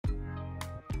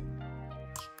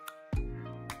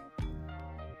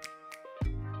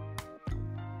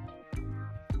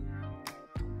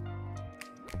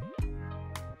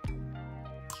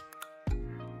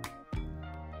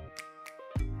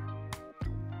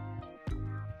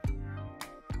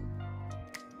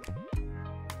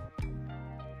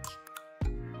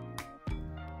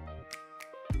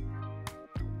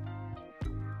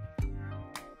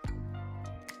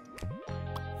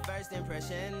First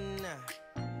impression,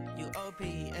 you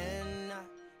OPN.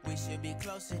 We should be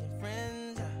closer than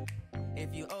friends.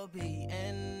 If you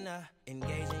OPN,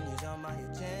 engaging you's on my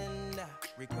agenda.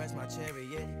 Request my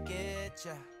chariot to get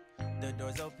ya. The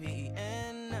door's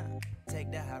OPN. Take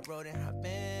the hot road and hop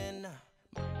in.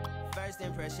 First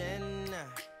impression,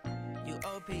 you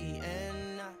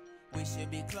OPN. We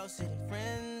should be closer than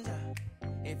friends.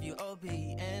 If you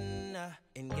OPN,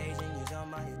 engaging you's on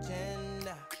my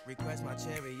agenda. Request my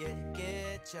chariot to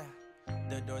get ya.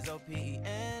 The door's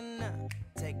OPN.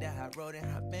 Take that hot road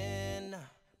and hop in.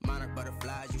 Monarch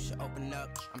butterflies, you should open up.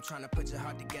 I'm trying to put your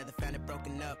heart together, found it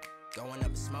broken up. Going up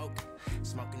in smoke,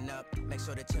 smoking up. Make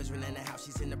sure the children in the house,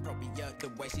 she's inappropriate. The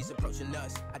way she's approaching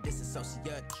us, I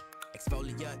disassociate.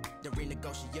 Exfoliate, the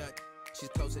renegotiate. She's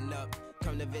closing up,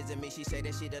 come to visit me. She say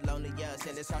that she the loneliest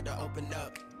and it's hard to open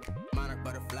up. Monarch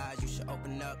butterflies, you should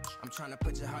open up. I'm trying to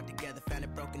put your heart together, found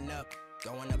it broken up.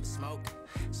 Going up in smoke,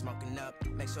 smoking up.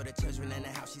 Make sure the children in the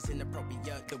house, she's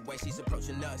inappropriate. The way she's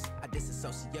approaching us, I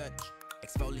disassociate.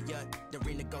 Exfoliate, the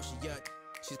renegotiate.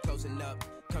 She's closing up,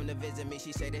 come to visit me.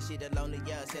 She say that she the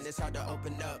loneliest and it's hard to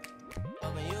open up.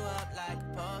 Open you up like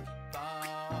a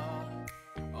Pokeball.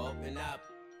 Open up,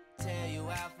 tear you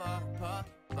out for a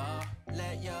Pokeball.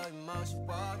 Let your emotions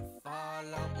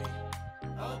waterfall on me.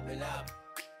 Open up.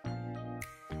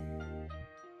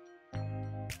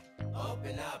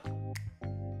 Open up.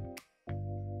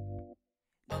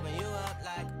 Open you up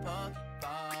like a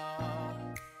Pokeball.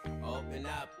 Open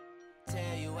up,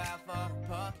 tear you out for a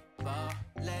Pokeball.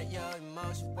 Let your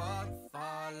emotions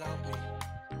waterfall on me.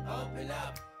 Open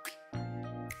up.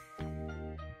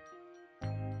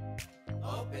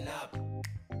 Open up.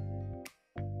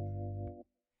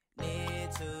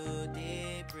 Need to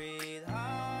deep breathe,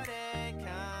 heart and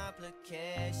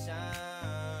complications.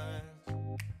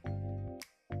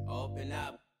 Open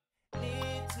up.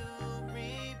 Need to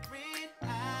reread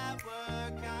our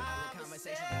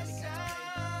conversation. Got me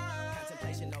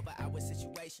contemplation over our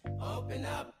situation. Open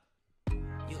up.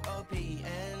 You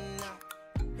OPN.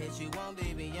 Hit you on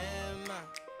BBM.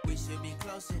 We should be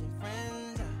closer than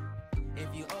friends.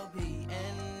 If you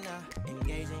OPN,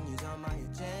 engaging you's on my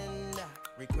agenda.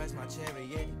 Request my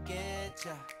chariot to get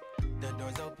ya. The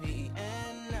door's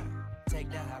OPN. Take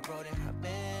that hot road and hop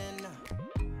in.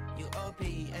 You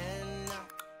OPN,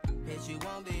 hit you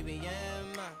on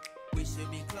BBM. We should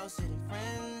be closer than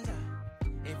friends.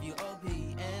 If you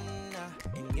OPN,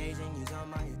 engaging you's on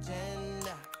my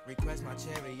agenda. Request my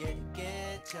chariot to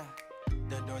get ya.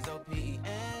 The door's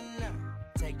OPN.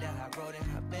 Take that hot road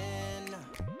and hop in.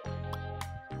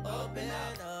 Open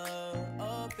up,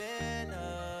 open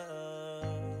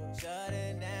up. Shut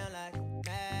it down like a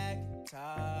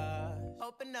Macintosh.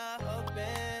 Open up,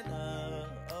 open up.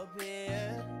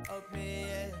 Open,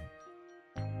 open.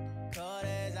 Cold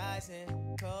as ice and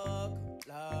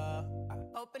Coca-Cola.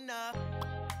 Open up,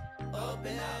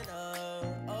 open up,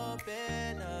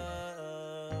 open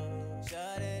up.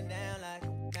 Shut it down like a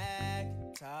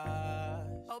Macintosh.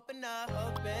 Open up,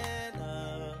 open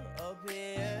up,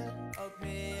 open,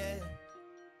 open.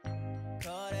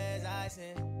 Cold as ice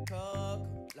and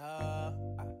Coca-Cola.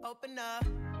 Open up.